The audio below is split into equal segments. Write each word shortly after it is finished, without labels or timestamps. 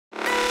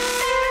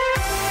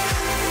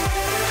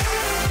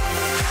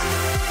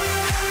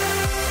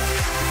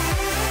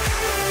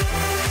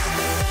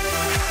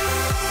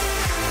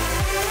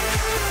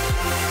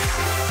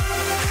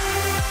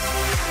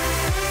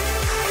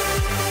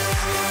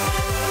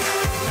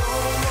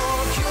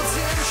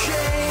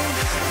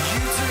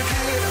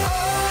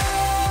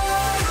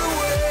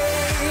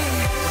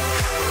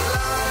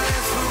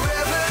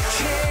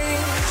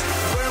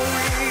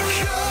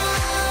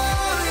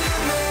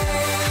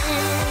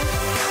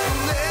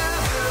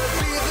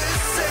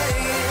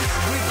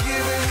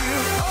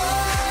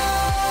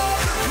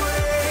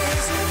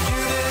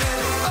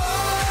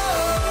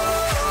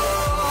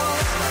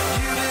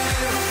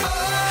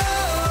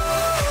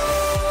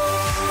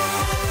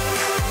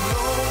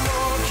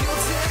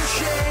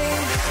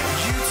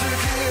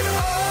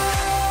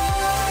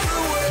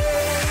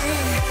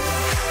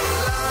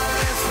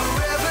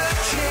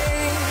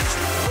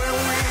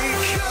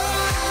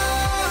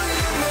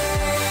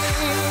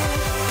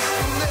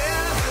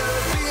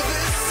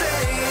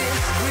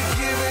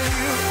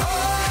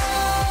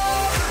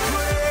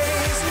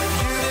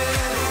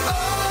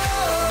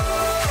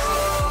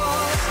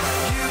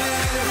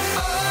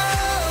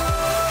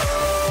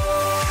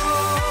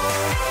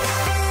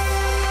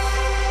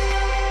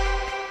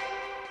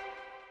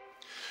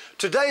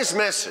Today's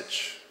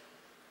message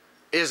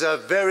is a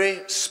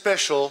very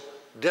special,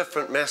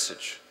 different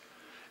message.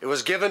 It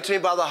was given to me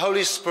by the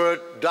Holy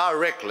Spirit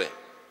directly.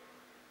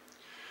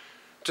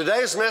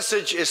 Today's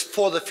message is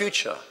for the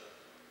future,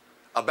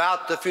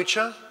 about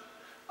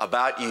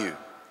you.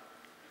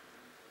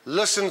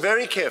 Listen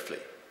very carefully,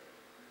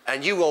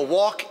 and you will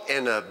walk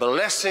in a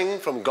blessing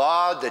from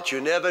God that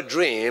you never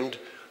dreamed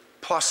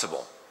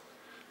possible.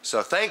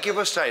 So thank you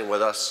for staying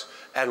with us,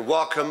 and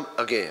welcome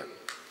again.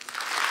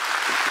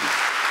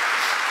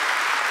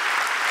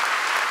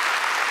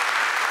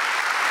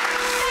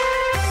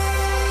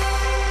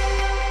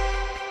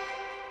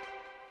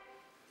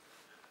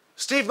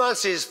 Steve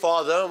Muncie's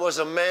father was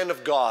a man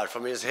of God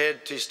from his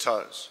head to his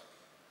toes.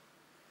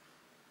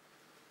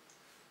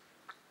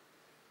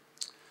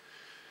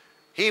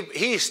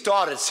 He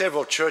started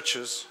several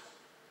churches,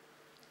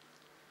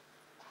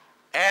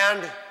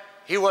 and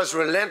he was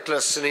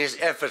relentless in his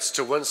efforts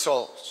to win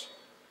souls.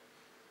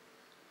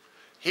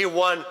 He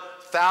won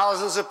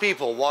thousands of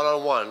people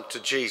one-on-one to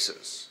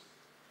Jesus.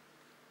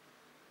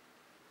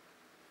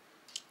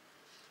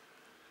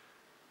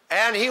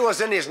 And he was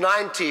in his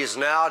 90s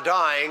now,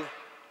 dying,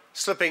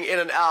 slipping in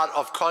and out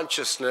of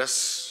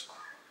consciousness,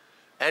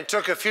 and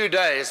took a few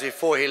days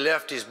before he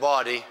left his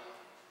body.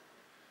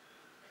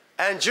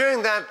 And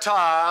during that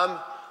time,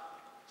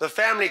 the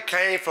family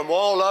came from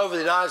all over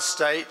the United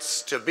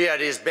States to be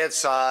at his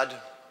bedside,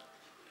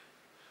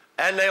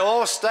 and they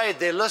all stayed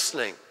there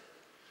listening,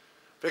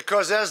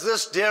 because as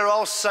this dear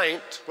old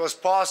saint was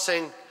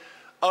passing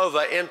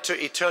over into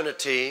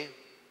eternity,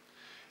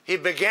 he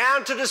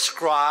began to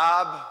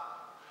describe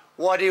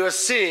what he was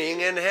seeing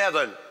in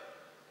heaven.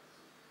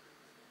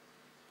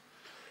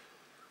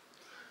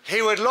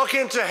 He would look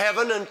into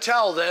heaven and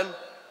tell them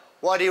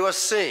what he was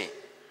seeing,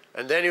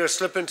 and then he would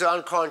slip into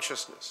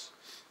unconsciousness.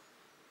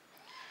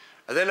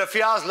 And then a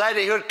few hours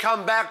later, he would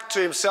come back to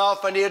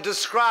himself and he would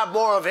describe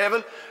more of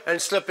heaven and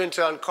slip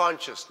into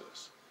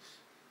unconsciousness.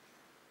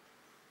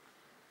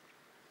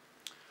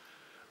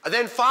 And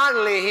then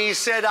finally he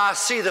said, I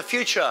see the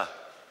future,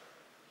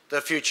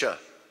 the future.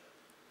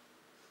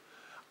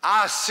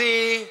 I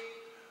see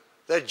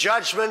the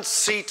judgment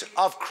seat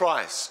of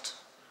Christ,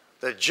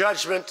 the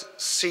judgment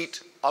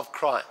seat of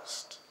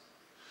Christ.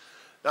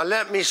 Now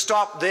let me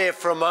stop there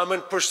for a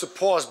moment, push the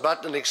pause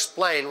button, and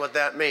explain what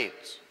that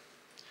means.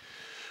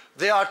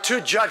 There are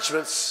two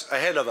judgments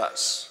ahead of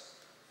us.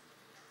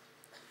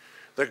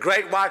 The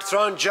great white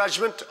throne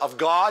judgment of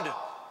God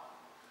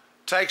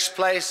takes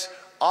place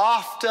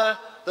after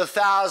the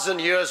 1,000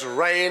 years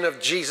reign of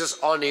Jesus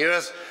on the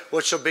earth,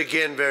 which will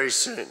begin very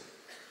soon.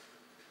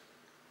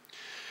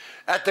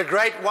 At the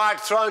great white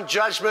throne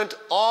judgment,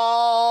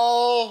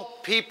 all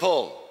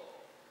people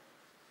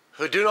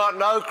who do not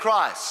know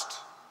Christ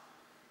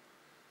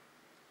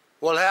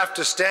will have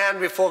to stand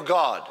before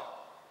God.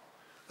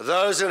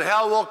 Those in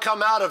hell will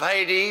come out of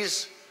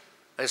Hades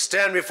and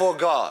stand before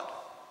God.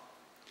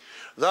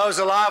 Those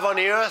alive on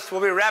the earth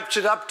will be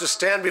raptured up to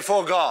stand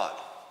before God.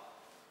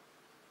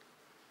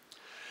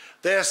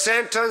 Their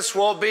sentence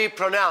will be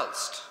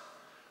pronounced.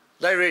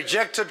 They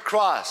rejected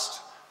Christ,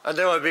 and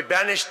they will be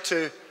banished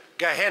to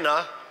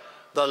Gehenna,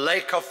 the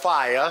lake of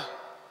fire,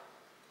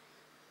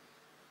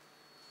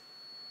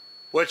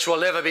 which will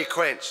never be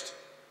quenched.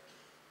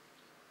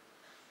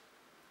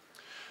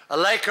 A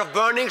lake of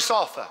burning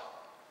sulfur,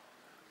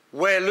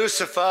 where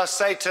Lucifer,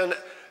 Satan,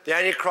 the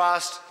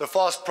Antichrist, the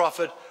false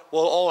prophet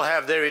will all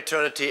have their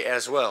eternity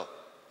as well.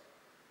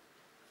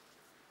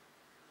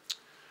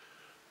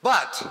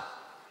 But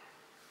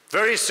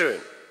very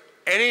soon,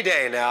 any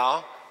day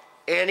now,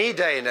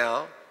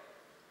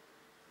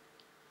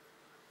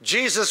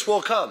 Jesus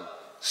will come,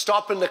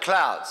 stop in the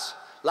clouds,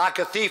 like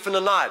a thief in the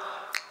night.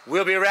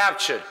 We'll be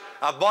raptured.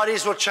 Our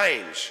bodies will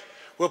change.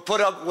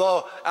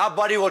 Our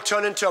body will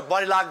turn into a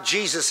body like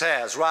Jesus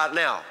has right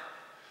now,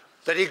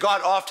 that he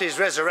got after his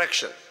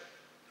resurrection.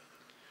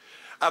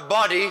 A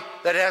body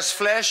that has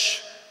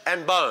flesh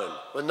and bone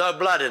with no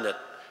blood in it.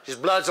 His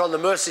blood's on the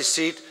mercy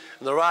seat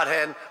in the right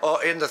hand,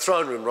 or in the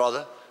throne room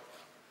rather.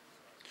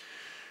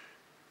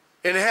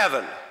 In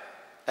heaven,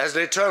 as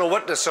the eternal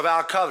witness of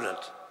our covenant.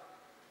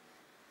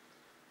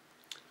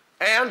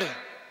 And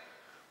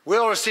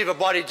we'll receive a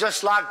body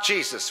just like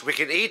Jesus. We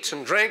can eat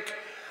and drink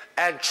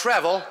and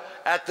travel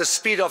at the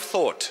speed of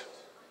thought.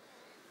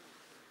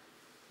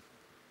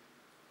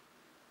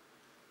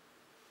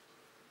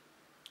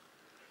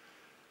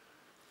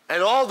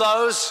 And all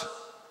those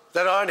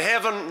that are in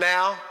heaven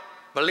now,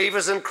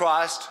 believers in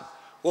Christ,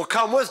 will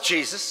come with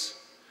Jesus.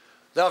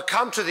 They'll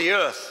come to the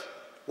earth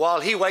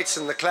while he waits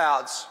in the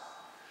clouds.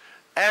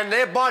 And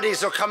their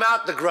bodies will come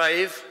out the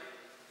grave,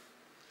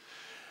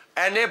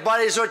 and their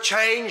bodies are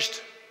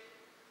changed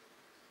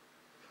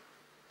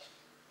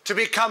to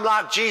become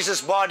like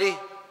Jesus' body.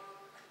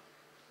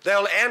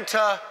 They'll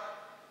enter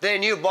their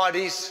new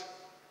bodies,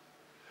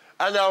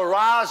 and they'll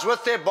rise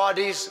with their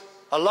bodies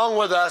along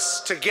with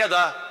us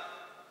together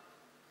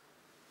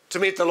to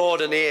meet the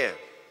Lord in the air.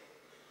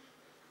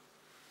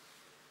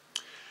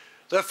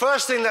 The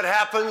first thing that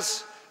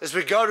happens is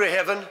we go to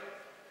heaven,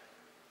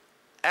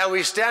 and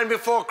we stand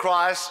before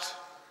Christ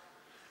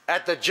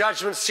at the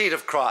judgment seat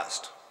of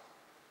Christ.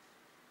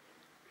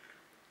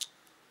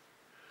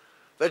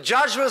 The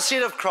judgment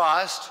seat of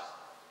Christ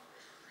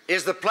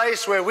is the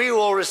place where we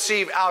will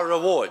receive our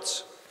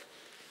rewards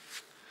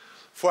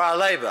for our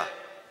labor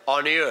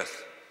on the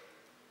earth.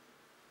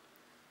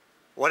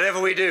 Whatever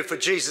we do for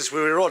Jesus,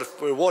 we're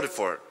rewarded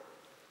for it.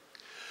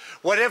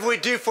 Whatever we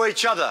do for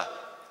each other,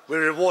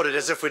 we're rewarded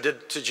as if we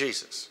did to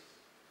Jesus.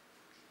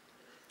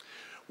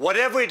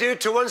 Whatever we do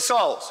to win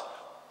souls,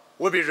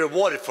 we'll be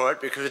rewarded for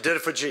it because we did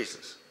it for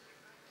Jesus.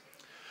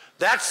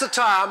 That's the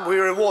time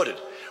we're rewarded.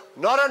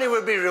 Not only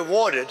will we be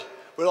rewarded,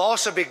 we'll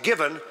also be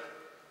given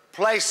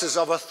places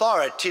of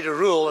authority to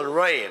rule and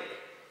reign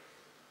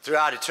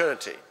throughout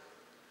eternity.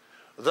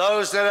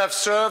 Those that have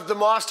served the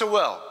Master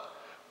well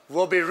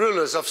will be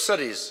rulers of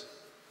cities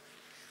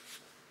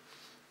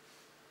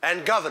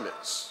and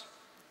governors.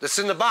 That's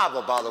in the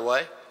Bible, by the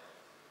way.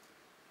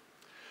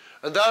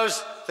 And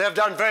those that have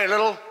done very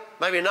little,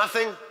 maybe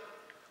nothing,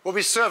 will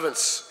be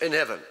servants in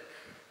heaven.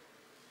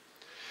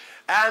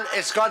 And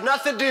it's got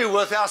nothing to do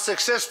with how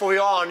successful we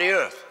are on the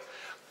earth.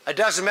 It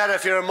doesn't matter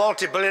if you're a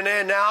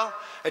multi-billionaire now.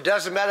 It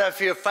doesn't matter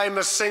if you're a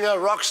famous singer,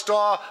 rock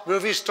star,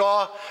 movie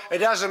star. It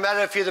doesn't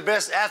matter if you're the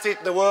best athlete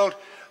in the world.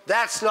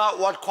 That's not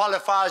what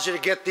qualifies you to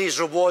get these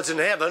rewards in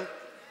heaven.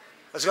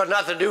 It's got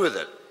nothing to do with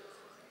it.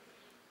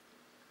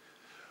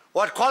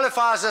 What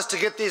qualifies us to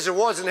get these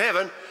rewards in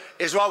heaven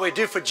is what we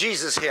do for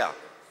Jesus here.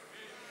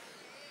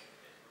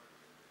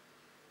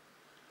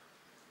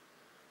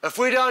 If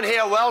we don't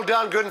hear, "Well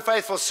done, good and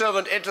faithful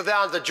servant, enter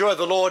thou into the joy of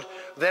the Lord,"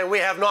 then we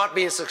have not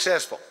been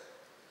successful.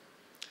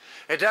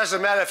 It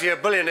doesn't matter if you're a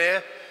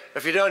billionaire.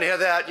 If you don't hear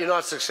that, you're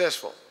not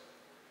successful.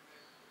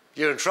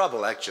 You're in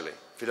trouble, actually,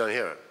 if you don't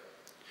hear it.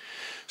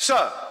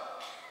 So,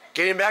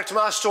 getting back to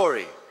my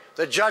story,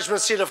 the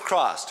judgment seat of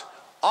Christ.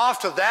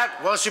 After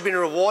that, once you've been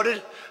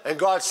rewarded and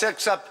God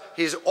sets up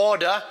his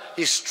order,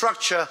 his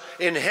structure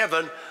in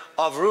heaven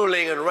of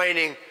ruling and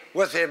reigning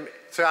with him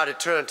throughout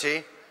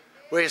eternity,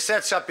 where he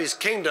sets up his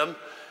kingdom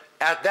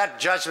at that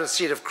judgment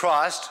seat of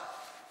Christ,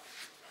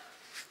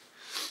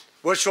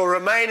 which will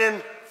remain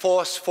in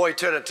force for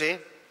eternity,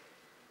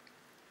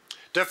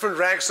 different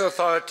ranks and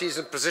authorities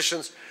and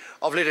positions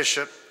of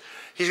leadership.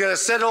 He's going to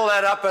set all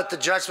that up at the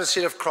judgment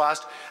seat of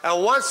Christ.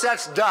 And once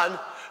that's done,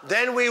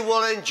 then we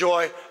will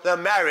enjoy the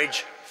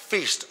marriage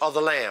feast of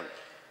the Lamb,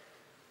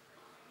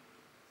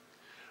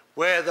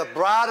 where the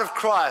bride of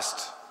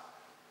Christ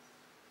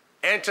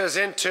enters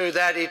into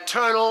that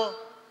eternal,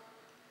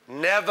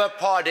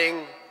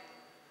 never-parting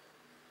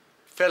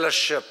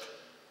fellowship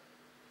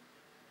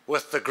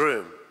with the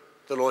groom,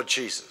 the Lord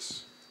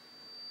Jesus.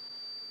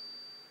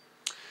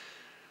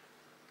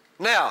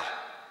 Now,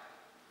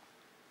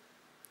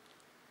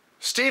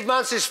 Steve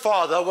Muncie's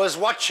father was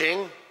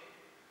watching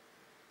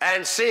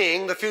and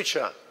seeing the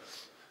future,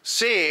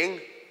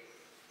 seeing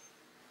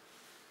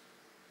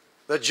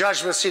the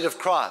judgment seat of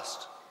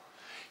Christ.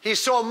 He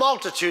saw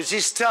multitudes.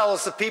 He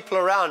tells the people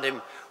around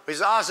him,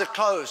 his eyes are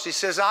closed. He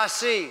says, "I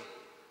see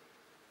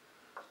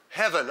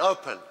heaven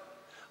open.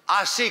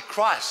 I see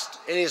Christ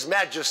in his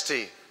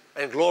majesty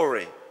and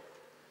glory.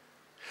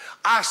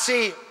 I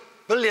see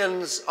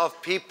billions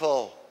of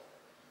people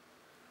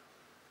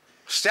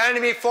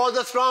standing before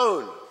the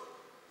throne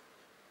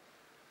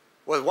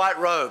with white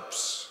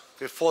robes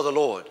before the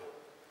Lord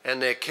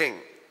and their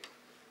King."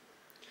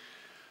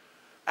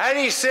 And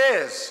he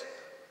says,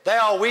 they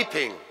are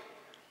weeping.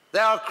 They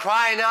are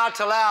crying out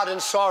aloud in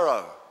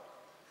sorrow.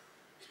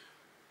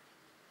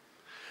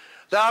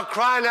 They are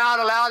crying out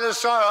aloud in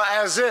sorrow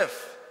as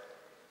if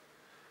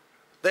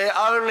their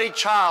only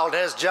child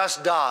has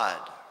just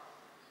died.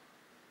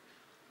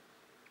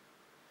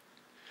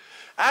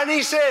 And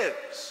he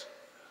says,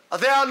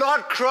 they are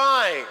not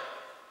crying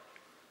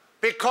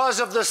because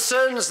of the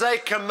sins they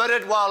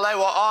committed while they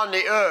were on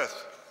the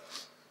earth,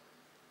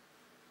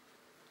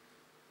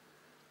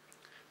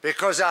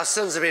 because our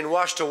sins have been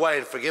washed away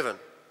and forgiven.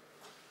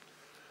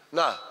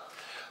 No.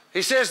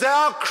 He says they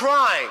are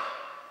crying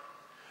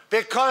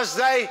because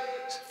they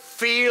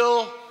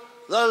feel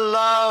the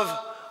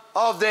love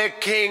of their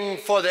King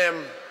for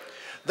them.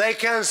 They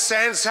can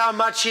sense how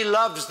much he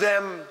loves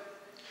them,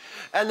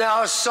 and they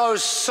are so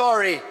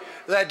sorry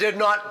they did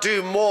not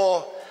do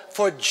more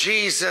for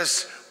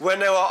Jesus when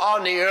they were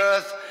on the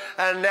earth,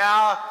 and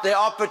now their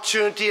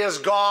opportunity is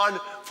gone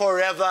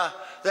forever.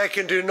 They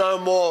can do no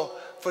more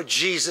for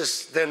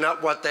Jesus than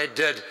what they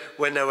did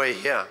when they were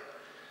here.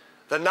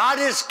 The night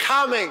is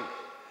coming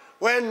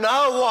when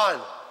no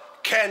one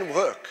can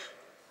work.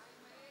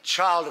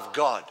 Child of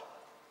God,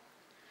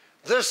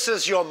 this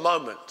is your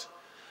moment.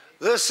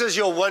 This is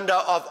your window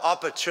of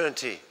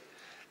opportunity,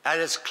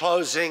 and it's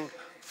closing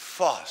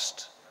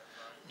fast.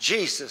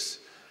 Jesus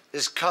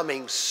is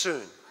coming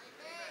soon.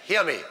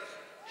 Hear me.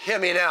 Hear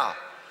me now.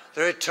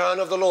 The return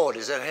of the Lord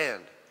is at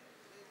hand.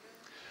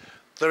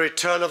 The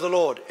return of the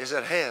Lord is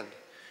at hand.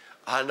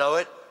 I know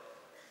it.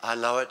 I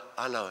know it.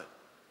 I know it.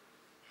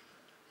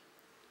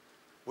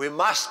 We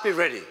must be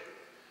ready.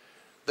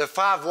 The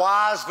 5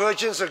 wise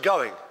virgins are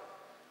going.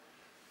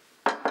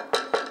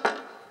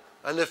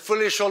 And the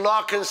foolish will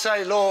knock and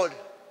say, Lord,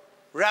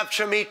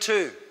 rapture me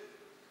too.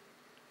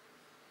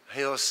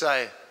 He'll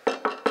say,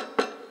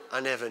 I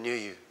never knew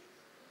you.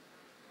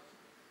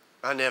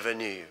 I never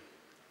knew you.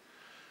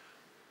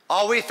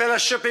 Are we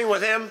fellowshipping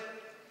with him?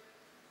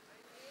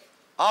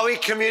 Are we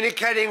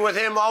communicating with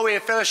him? Are we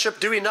in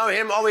fellowship? Do we know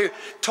him? Are we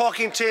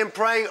talking to him,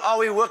 praying? Are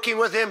we working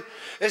with him?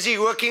 Is he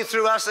working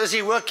through us? Is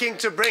he working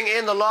to bring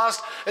in the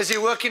lost? Is he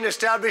working to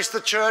establish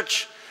the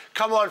church?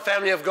 Come on,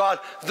 family of God.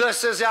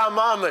 This is our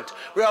moment.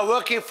 We are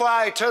working for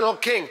our eternal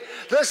King.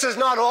 This is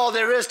not all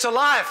there is to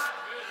life.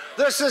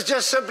 This is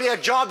just simply a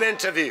job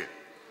interview.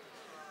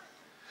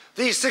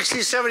 These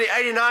 60, 70,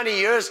 80, 90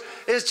 years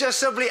is just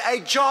simply a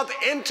job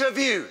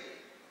interview.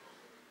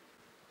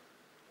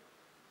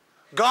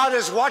 God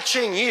is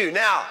watching you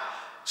now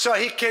so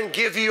he can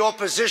give you your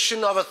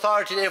position of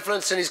authority and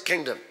influence in his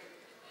kingdom.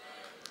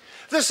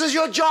 This is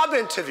your job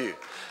interview.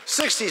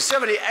 60,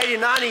 70, 80,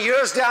 90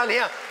 years down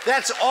here,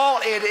 that's all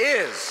it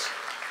is.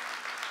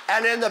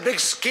 And in the big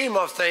scheme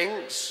of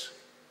things,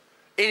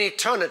 in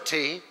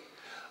eternity,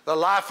 the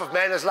life of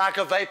man is like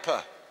a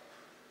vapor.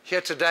 Here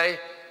today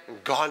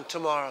and gone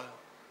tomorrow.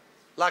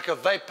 Like a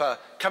vapor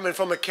coming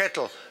from a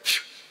kettle.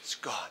 It's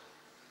gone.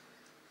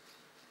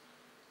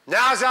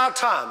 Now's our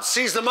time.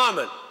 Seize the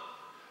moment.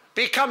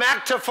 Become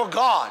active for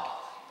God.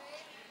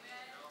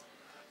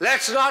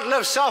 Let's not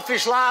live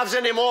selfish lives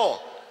anymore.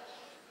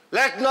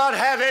 Let's not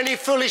have any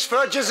foolish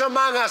virgins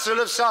among us who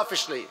live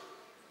selfishly.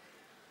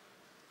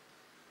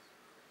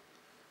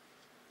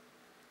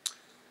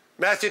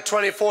 Matthew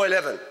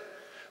 24:11.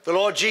 The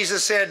Lord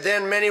Jesus said,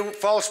 then many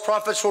false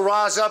prophets will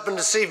rise up and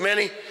deceive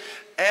many,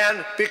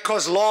 and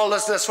because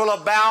lawlessness will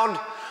abound,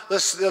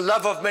 the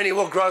love of many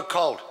will grow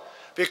cold.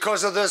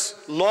 Because of this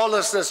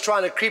lawlessness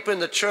trying to creep in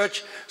the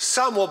church,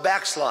 some will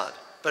backslide,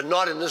 but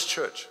not in this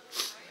church.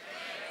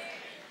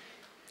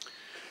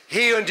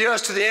 He who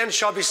endures to the end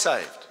shall be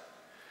saved.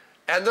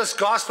 And this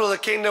gospel of the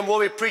kingdom will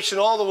be preached in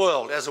all the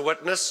world as a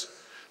witness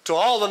to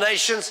all the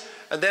nations,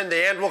 and then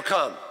the end will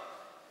come.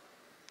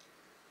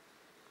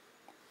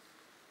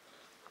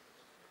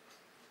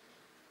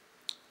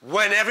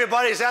 When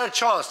everybody's had a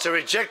chance to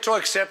reject or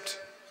accept,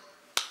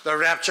 the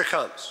rapture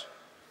comes.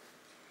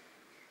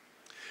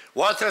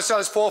 1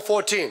 Thessalonians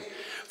 4:14.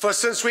 For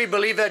since we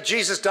believe that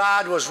Jesus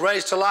died and was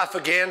raised to life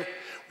again,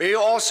 we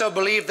also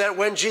believe that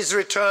when Jesus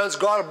returns,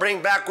 God will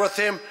bring back with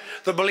him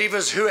the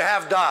believers who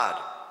have died.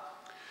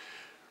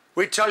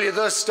 We tell you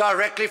this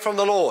directly from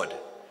the Lord.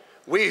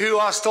 We who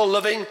are still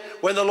living,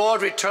 when the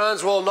Lord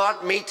returns, will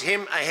not meet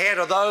him ahead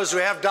of those who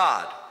have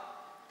died.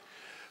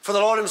 For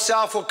the Lord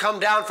himself will come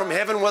down from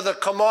heaven with a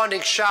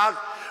commanding shout,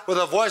 with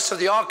the voice of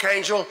the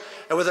archangel,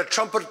 and with a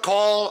trumpet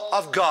call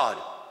of God.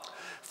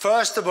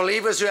 First, the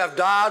believers who have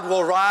died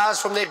will rise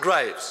from their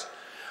graves.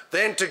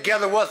 Then,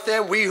 together with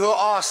them, we who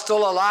are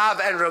still alive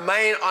and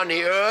remain on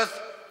the earth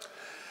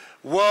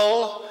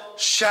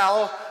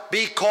shall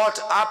be caught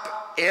up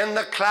in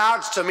the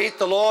clouds to meet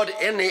the Lord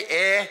in the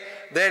air.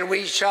 Then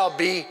we shall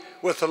be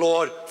with the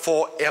Lord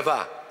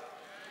forever.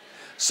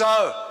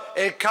 So,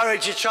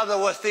 encourage each other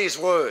with these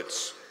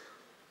words.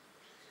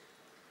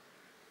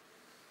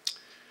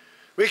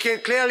 We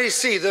can clearly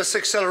see this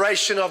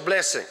acceleration of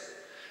blessing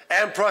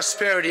and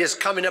prosperity is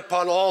coming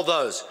upon all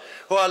those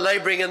who are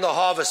laboring in the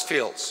harvest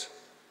fields.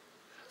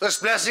 This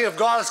blessing of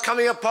God is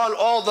coming upon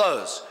all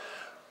those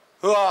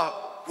who are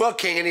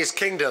working in his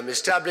kingdom,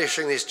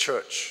 establishing his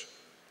church.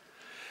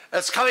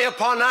 It's coming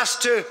upon us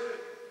to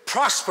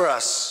prosper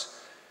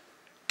us,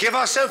 give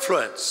us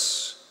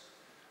influence,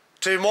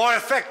 to be more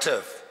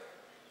effective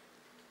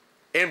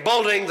in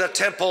building the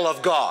temple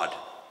of God.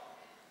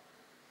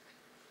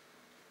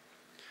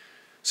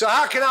 So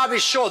how can I be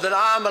sure that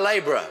I'm a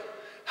laborer?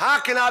 How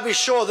can I be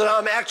sure that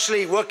I'm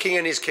actually working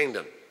in his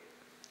kingdom?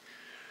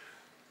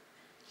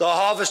 The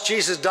harvest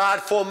Jesus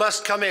died for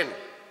must come in.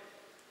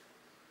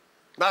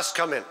 Must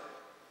come in.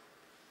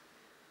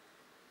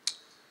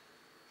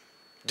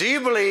 Do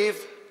you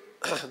believe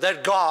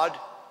that God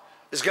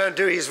is going to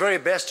do his very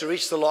best to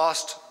reach the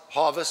lost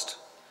harvest?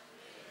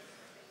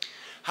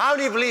 How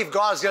do you believe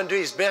God is going to do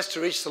his best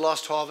to reach the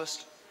lost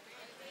harvest?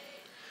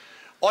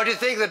 Or do you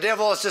think the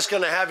devil is just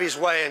going to have his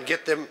way and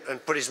get them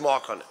and put his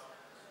mark on it?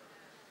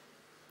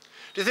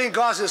 Do you think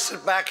God's going to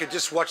sit back and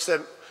just watch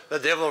the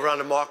devil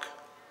run amok?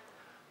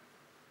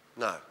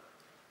 No.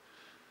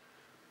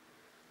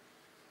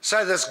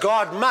 Say this: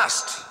 God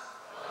must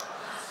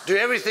do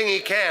everything he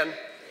can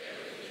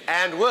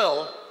and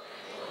will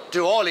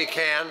do all he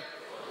can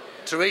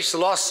to reach the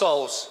lost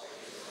souls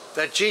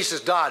that Jesus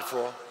died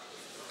for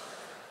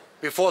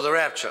before the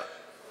rapture.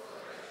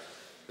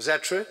 Is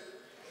that true?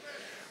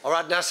 All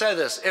right, now say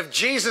this: if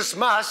Jesus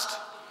must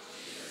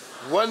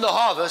win the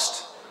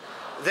harvest,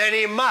 then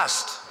he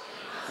must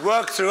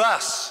work through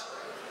us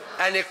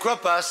and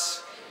equip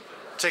us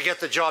to get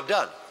the job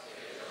done.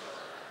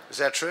 Is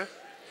that true?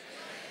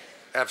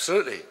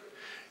 Absolutely.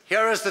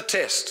 Here is the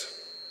test.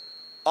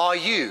 Are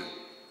you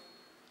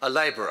a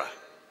laborer?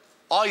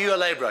 Are you a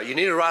laborer? You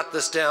need to write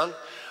this down.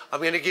 I'm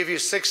going to give you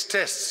 6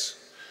 tests.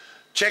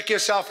 Check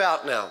yourself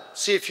out now.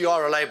 See if you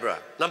are a laborer.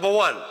 Number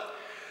 1,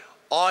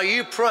 Are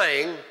you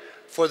praying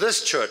for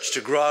this church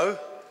to grow,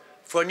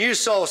 for new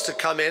souls to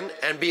come in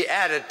and be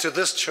added to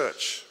this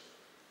church?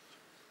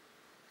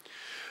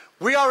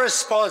 We are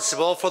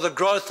responsible for the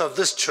growth of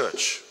this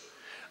church.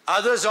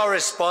 Others are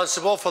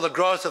responsible for the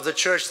growth of the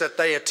church that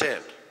they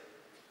attend.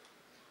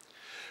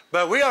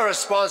 But we are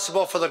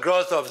responsible for the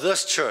growth of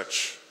this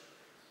church.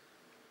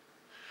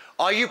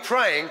 Are you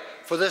praying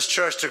for this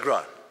church to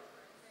grow?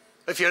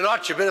 If you're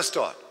not, you better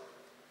start.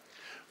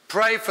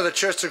 Pray for the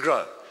church to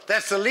grow.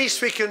 That's the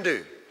least we can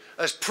do,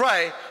 is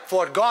pray for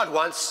what God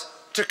wants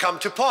to come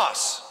to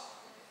pass.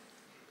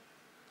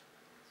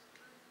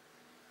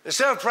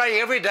 Instead of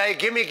praying every day,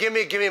 give me, give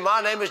me, give me,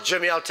 my name is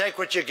Jimmy, I'll take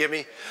what you give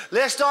me.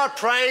 Let's start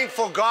praying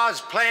for God's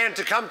plan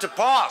to come to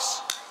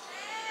pass.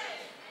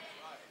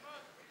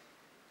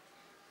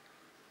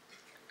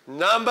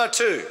 Number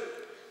two,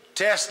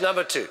 test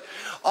number two.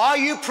 Are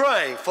you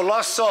praying for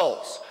lost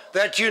souls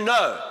that you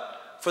know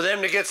for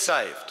them to get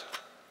saved?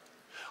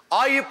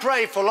 Are you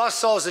praying for lost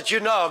souls that you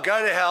know are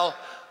going to hell?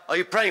 Are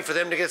you praying for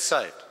them to get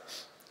saved?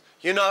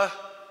 You know,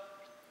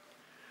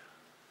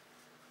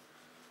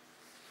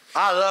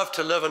 I loved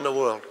to live in the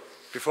world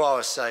before I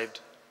was saved.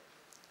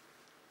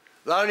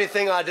 The only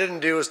thing I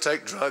didn't do was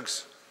take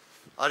drugs.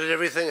 I did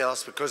everything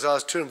else because I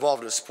was too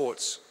involved in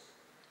sports.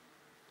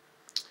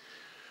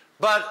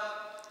 But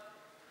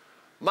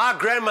my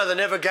grandmother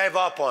never gave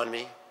up on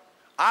me.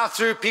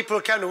 People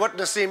who came to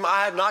witness him,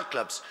 I had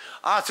nightclubs.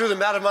 I threw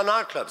them out of my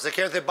nightclubs. They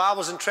came with their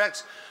Bibles and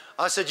tracts.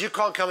 I said, you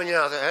can't come in here.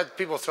 I had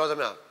people throw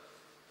them out.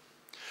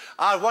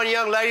 I had one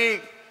young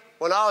lady,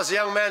 when I was a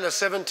young man at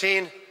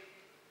 17,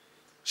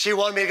 she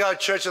wanted me to go to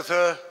church with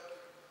her.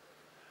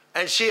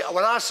 And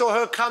when I saw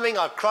her coming,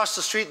 I'd cross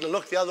the street and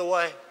look the other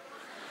way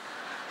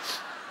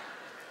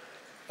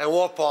and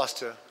walk past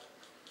her.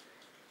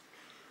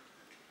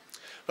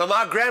 But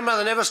my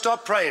grandmother never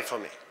stopped praying for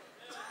me.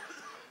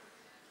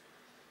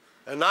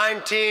 In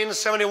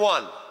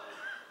 1971,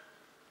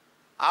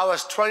 I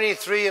was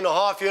 23 and a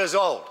half years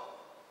old.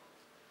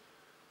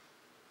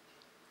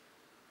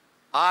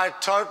 I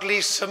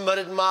totally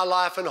submitted my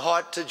life and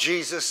heart to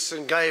Jesus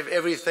and gave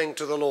everything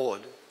to the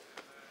Lord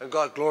and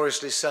got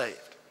gloriously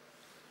saved.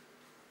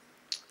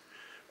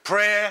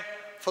 Prayer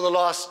for the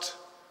lost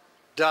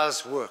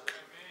does work.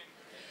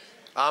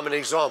 I'm an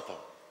example.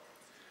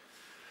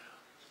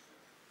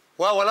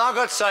 Well, when I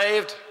got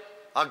saved,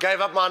 I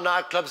gave up my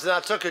nightclubs and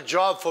I took a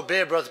job for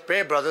Bear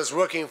Brothers,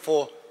 working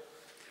for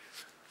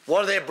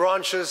one of their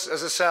branches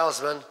as a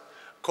salesman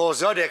called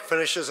Zodiac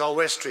Finishes on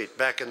West Street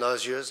back in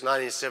those years,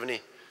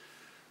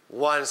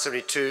 1971,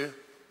 72,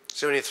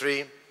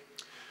 73.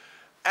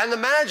 And the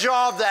manager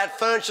of that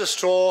furniture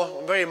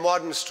store, a very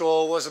modern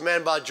store, was a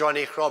man by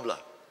Johnny Krobler.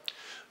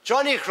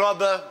 Johnny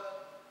Krobler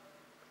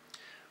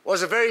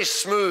was a very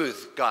smooth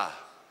guy,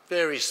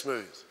 very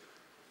smooth.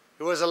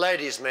 He was a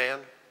ladies' man.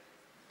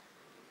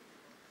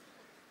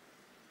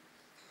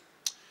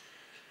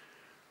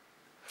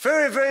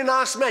 Very, very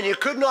nice man. You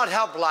could not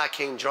help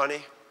liking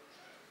Johnny,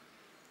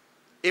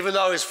 even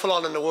though he's full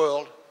on in the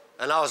world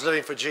and I was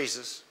living for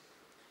Jesus.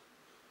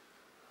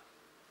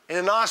 In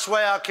a nice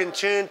way, I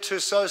continued to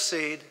sow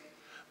seed,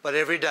 but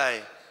every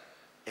day,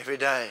 every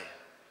day,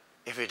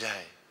 every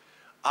day,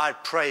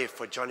 I'd pray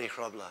for Johnny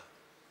Krobler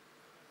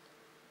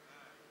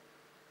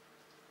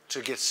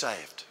to get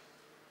saved.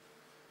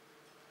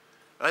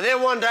 And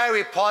then one day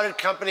we parted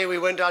company, we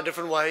went our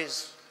different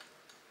ways.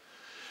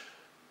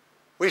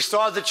 We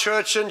started the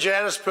church in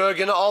Johannesburg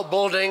in an old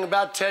building.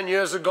 About 10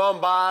 years have gone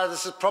by.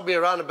 This is probably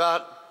around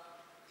about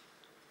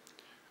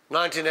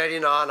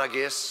 1989, I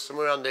guess,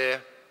 somewhere around there.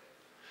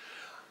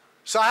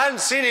 So I hadn't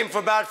seen him for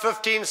about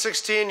 15,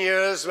 16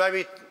 years,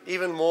 maybe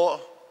even more,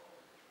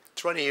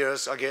 20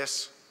 years, I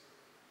guess.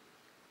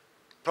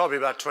 Probably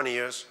about 20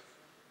 years.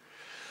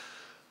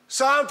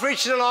 So I'm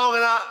preaching along,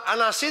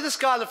 and I see this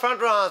guy in the front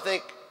row, and I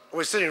think,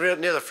 we're sitting real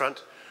near the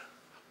front,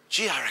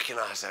 gee, I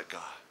recognize that guy.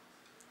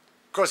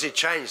 Of course, he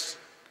changed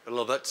a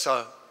little bit,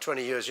 so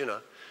 20 years, you know.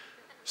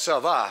 So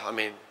have I. I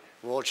mean,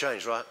 we're all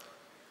changed, right?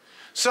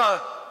 So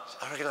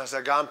I recognize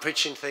that guy. I'm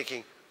preaching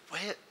thinking,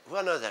 where do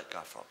I know that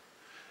guy from?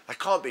 It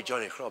can't be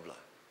Johnny Krobler.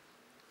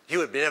 He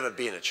would never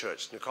be in a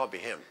church. It can't be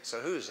him. So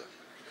who's it?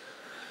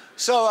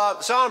 So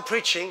I'm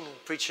preaching.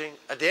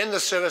 At the end of the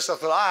service, I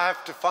thought, I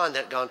have to find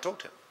that guy and talk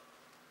to him.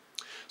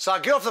 So I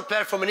get off the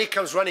platform, and he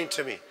comes running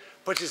to me,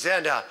 puts his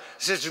hand out.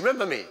 He says,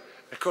 remember me?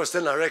 Of course,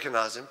 then I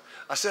recognize him.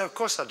 I said, of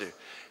course I do.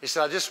 He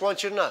said, I just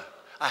want you to know,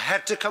 I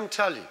had to come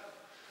tell you.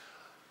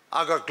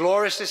 I got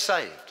gloriously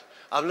saved.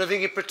 I'm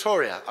living in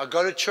Pretoria. I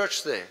go to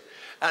church there.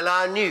 And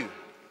I knew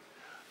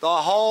the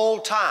whole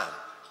time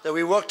that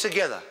we worked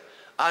together,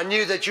 I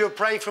knew that you were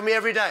praying for me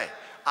every day.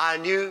 I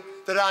knew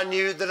that I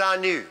knew that I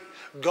knew.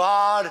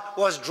 God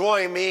was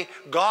drawing me.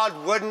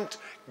 God wouldn't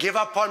give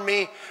up on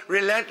me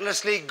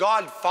relentlessly.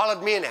 God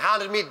followed me and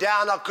hounded me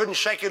down. I couldn't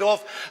shake it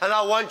off. And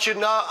I want you to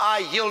know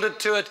I yielded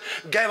to it,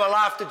 gave my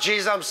life to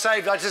Jesus. I'm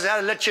saved. I just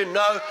had to let you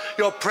know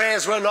your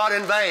prayers were not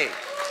in vain.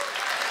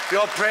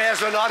 Your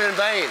prayers were not in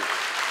vain.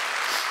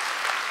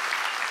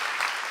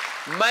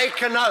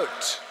 Make a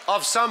note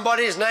of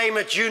somebody's name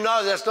that you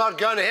know that's not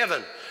going to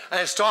heaven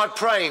and start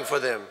praying for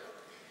them.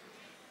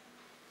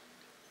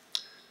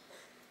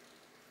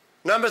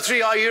 Number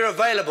 3, are you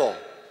available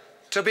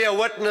to be a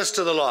witness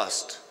to the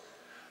lost?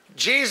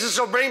 Jesus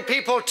will bring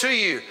people to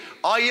you.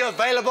 Are you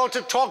available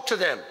to talk to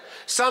them?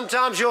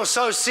 Sometimes you'll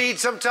sow seed,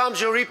 sometimes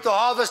you'll reap the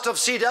harvest of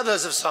seed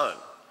others have sown.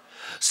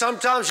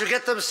 Sometimes you'll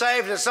get them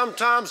saved, and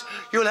sometimes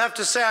you'll have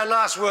to say a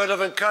nice word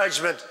of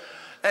encouragement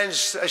and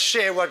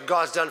share what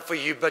God's done for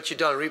you, but you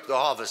don't reap the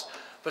harvest,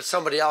 but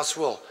somebody else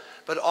will.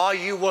 But are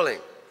you willing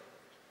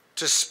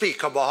to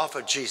speak on behalf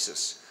of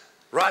Jesus?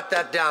 Write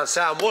that down.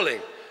 Say, I'm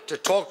willing to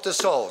talk to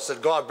souls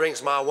that God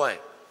brings my way.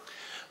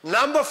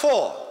 Number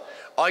 4,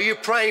 are you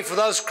praying for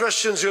those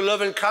Christians who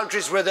live in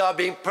countries where they are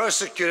being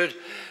persecuted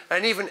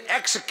and even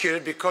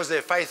executed because of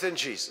their faith in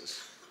Jesus?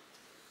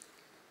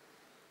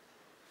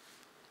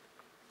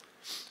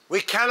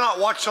 We cannot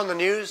watch on the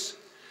news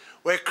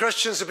where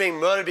Christians are being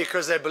murdered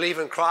because they believe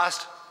in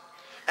Christ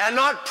and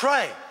not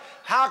pray.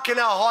 How can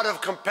our heart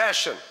of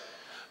compassion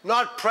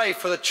not pray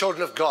for the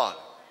children of God?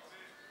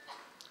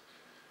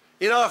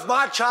 You know, if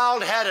my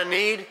child had a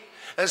need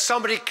and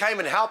somebody came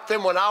and helped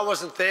them when I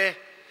wasn't there,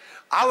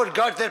 I would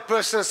go to that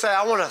person and say,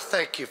 I want to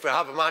thank you for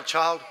helping my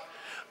child.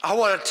 I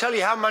want to tell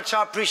you how much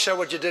I appreciate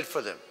what you did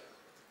for them.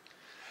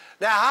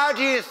 Now, how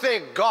do you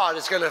think God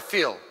is going to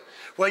feel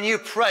when you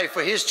pray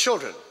for his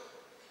children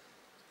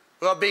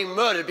who are being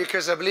murdered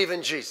because they believe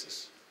in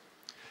Jesus?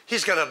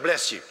 He's going to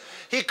bless you.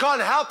 He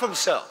can't help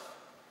himself.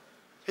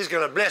 He's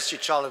going to bless you,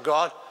 child of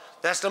God.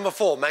 That's number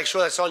 4. Make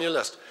sure that's on your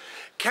list.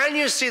 Can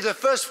you see the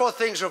first 4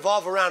 things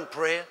revolve around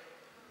prayer?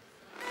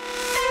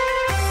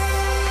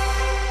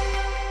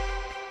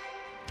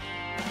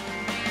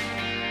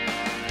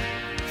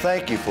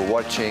 Thank you for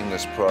watching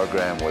this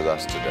program with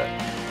us today.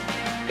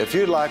 If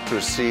you'd like to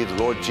receive the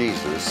Lord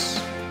Jesus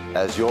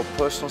as your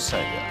personal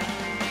Savior,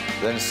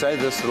 then say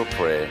this little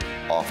prayer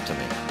after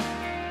me.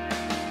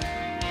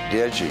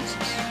 Dear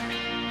Jesus,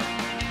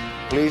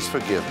 please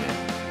forgive me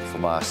for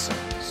my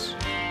sins.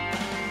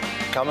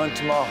 Come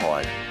into my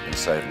heart and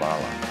save my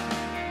life.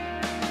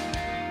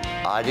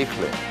 I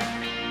declare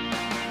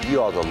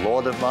you are the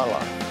Lord of my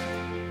life.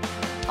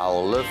 I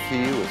will live for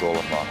you with all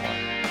of my heart.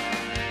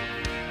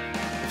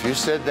 If you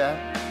said that,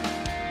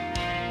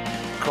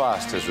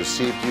 Christ has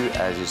received you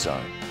as his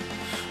own,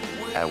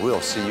 and we'll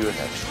see you in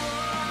heaven.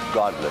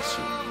 God bless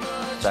you.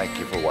 Thank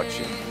you for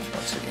watching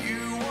once again.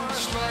 You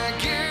wash my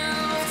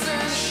guilt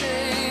and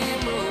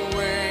shame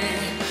away,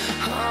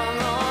 hung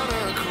on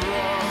a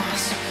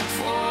cross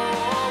for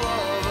all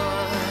of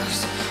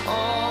us,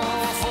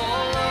 all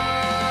for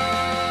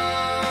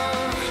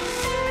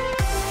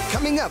love.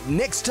 Coming up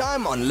next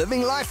time on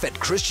Living Life at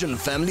Christian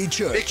Family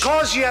Church.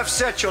 Because you have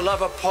set your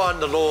love upon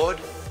the Lord,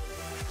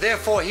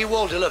 therefore he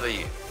will deliver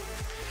you.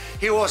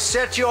 He will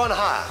set you on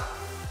high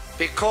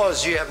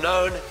because you have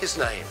known his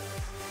name.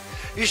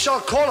 You shall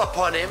call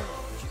upon him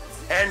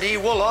and he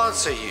will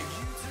answer you.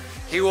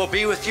 He will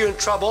be with you in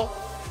trouble.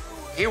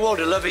 He will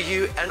deliver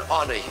you and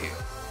honor you.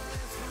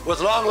 With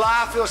long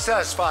life he'll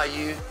satisfy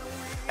you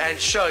and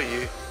show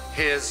you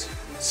his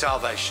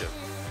salvation.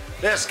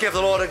 Let's give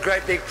the Lord a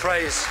great big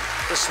praise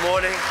this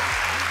morning.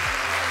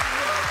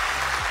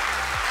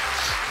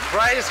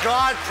 Praise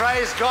God,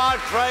 praise God,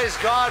 praise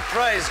God,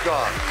 praise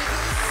God.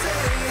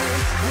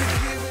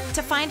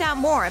 To find out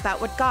more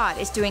about what God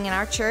is doing in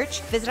our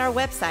church, visit our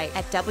website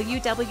at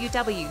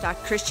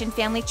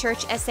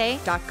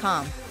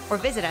www.christianfamilychurchsa.com or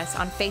visit us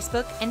on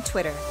Facebook and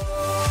Twitter.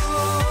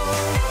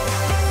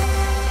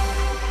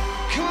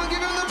 Come on,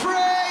 give him the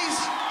praise.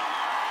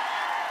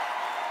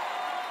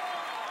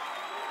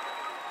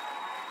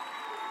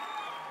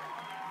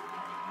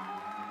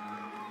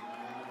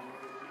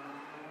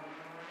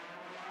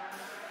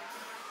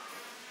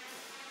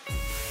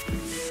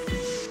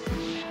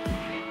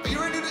 Are you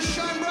ready to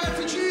shine bright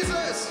for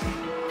Jesus?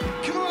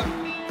 Come on.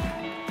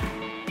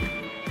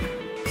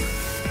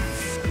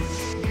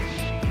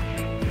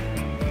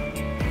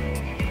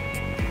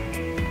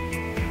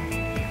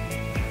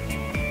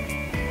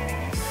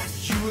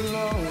 You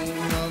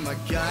alone are my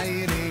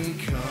guiding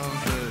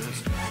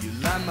compass. You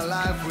light my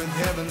life with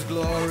heaven's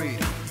glory.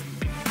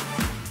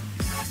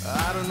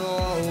 I don't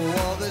know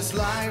all this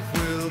life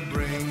will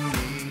bring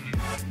me,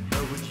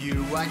 but with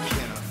you I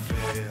cannot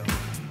fail.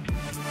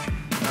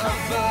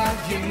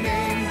 Above your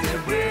name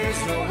there is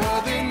no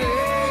other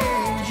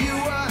name. You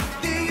are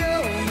the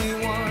only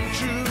one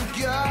true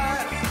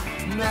God.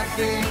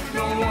 Nothing,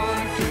 no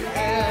one could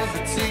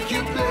ever take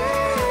your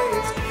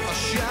place. I'll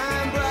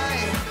shine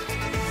bright,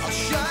 I'll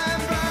shine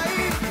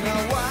bright.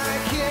 Now I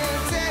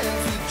can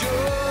dance with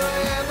joy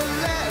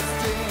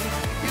everlasting.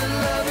 Your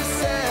love has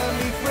set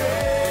me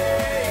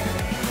free,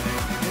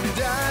 and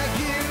I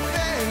give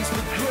thanks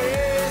for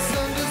grace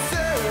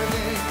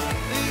undeserving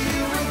that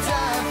you would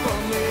die for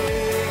me.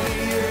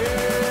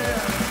 Yeah.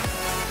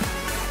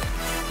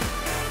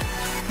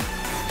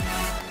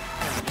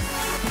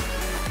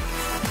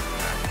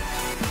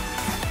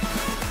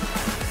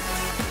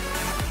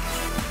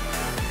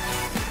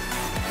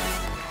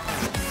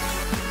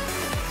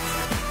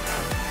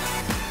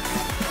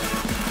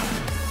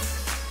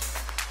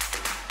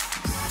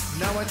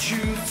 Now I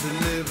choose to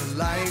live a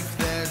life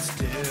that's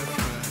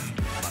different.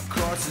 My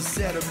cross is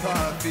set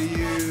apart for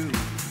you.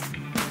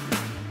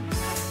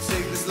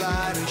 Take this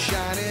light and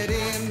shine it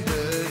in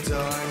the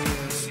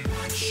darkness.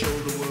 Show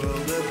the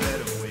world a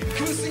better way.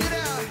 Can we sing it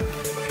out?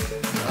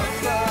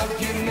 Above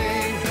your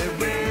name, there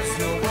is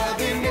no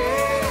other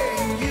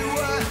name. You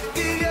are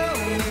the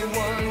only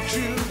one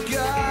true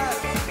God.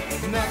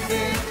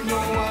 Nothing, no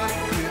one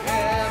could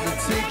ever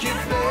take your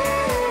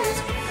place.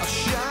 I'll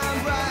shine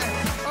bright,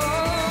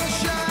 oh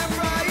shine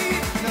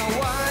bright. Now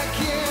I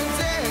can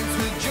dance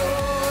with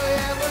joy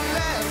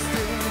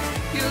everlasting.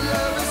 Your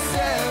love has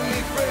set me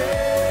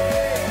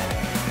free.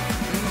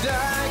 And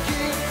I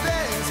give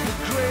thanks for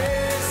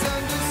grace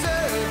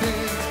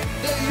undeserving,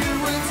 that you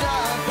would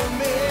die for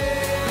me.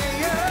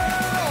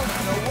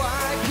 Now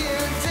I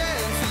can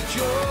dance with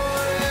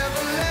joy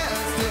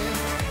everlasting.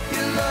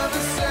 Your love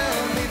has set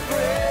me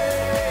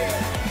free.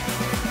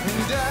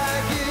 And I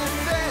give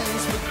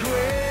thanks for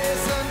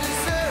grace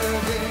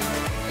undeserving,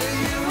 that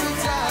you would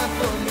die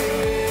for me.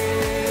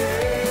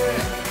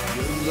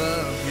 Your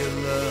love, your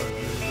love,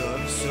 your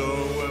love so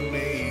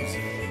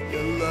amazing.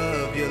 Your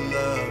love, your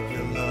love,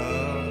 your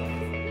love.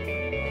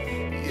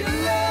 Your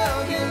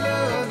love, your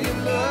love, your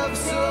love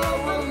so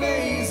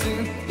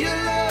amazing. Your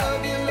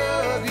love, your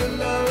love, your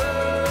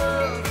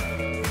love.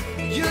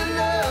 Your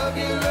love,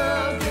 your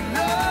love, your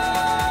love.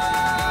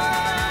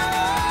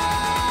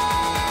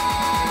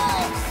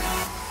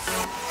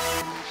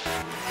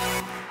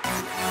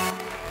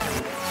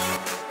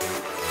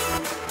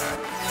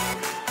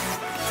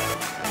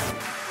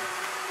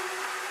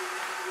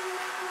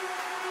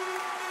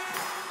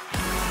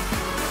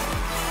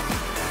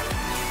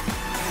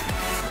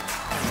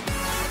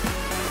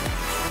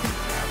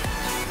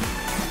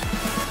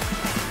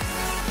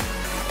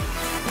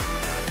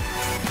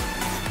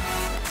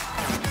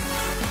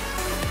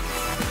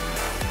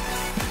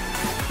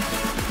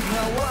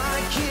 Now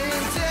I can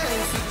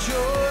dance with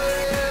joy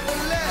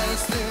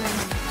everlasting.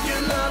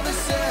 Your love has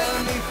set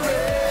me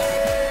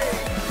free.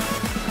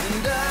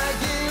 And I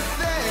give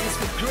thanks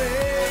for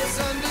grace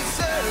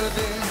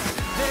undeserving,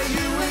 that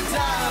you would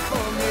die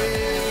for me.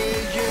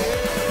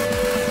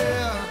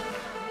 Yeah.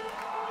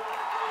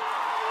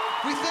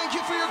 We thank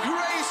you for your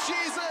grace,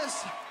 Jesus.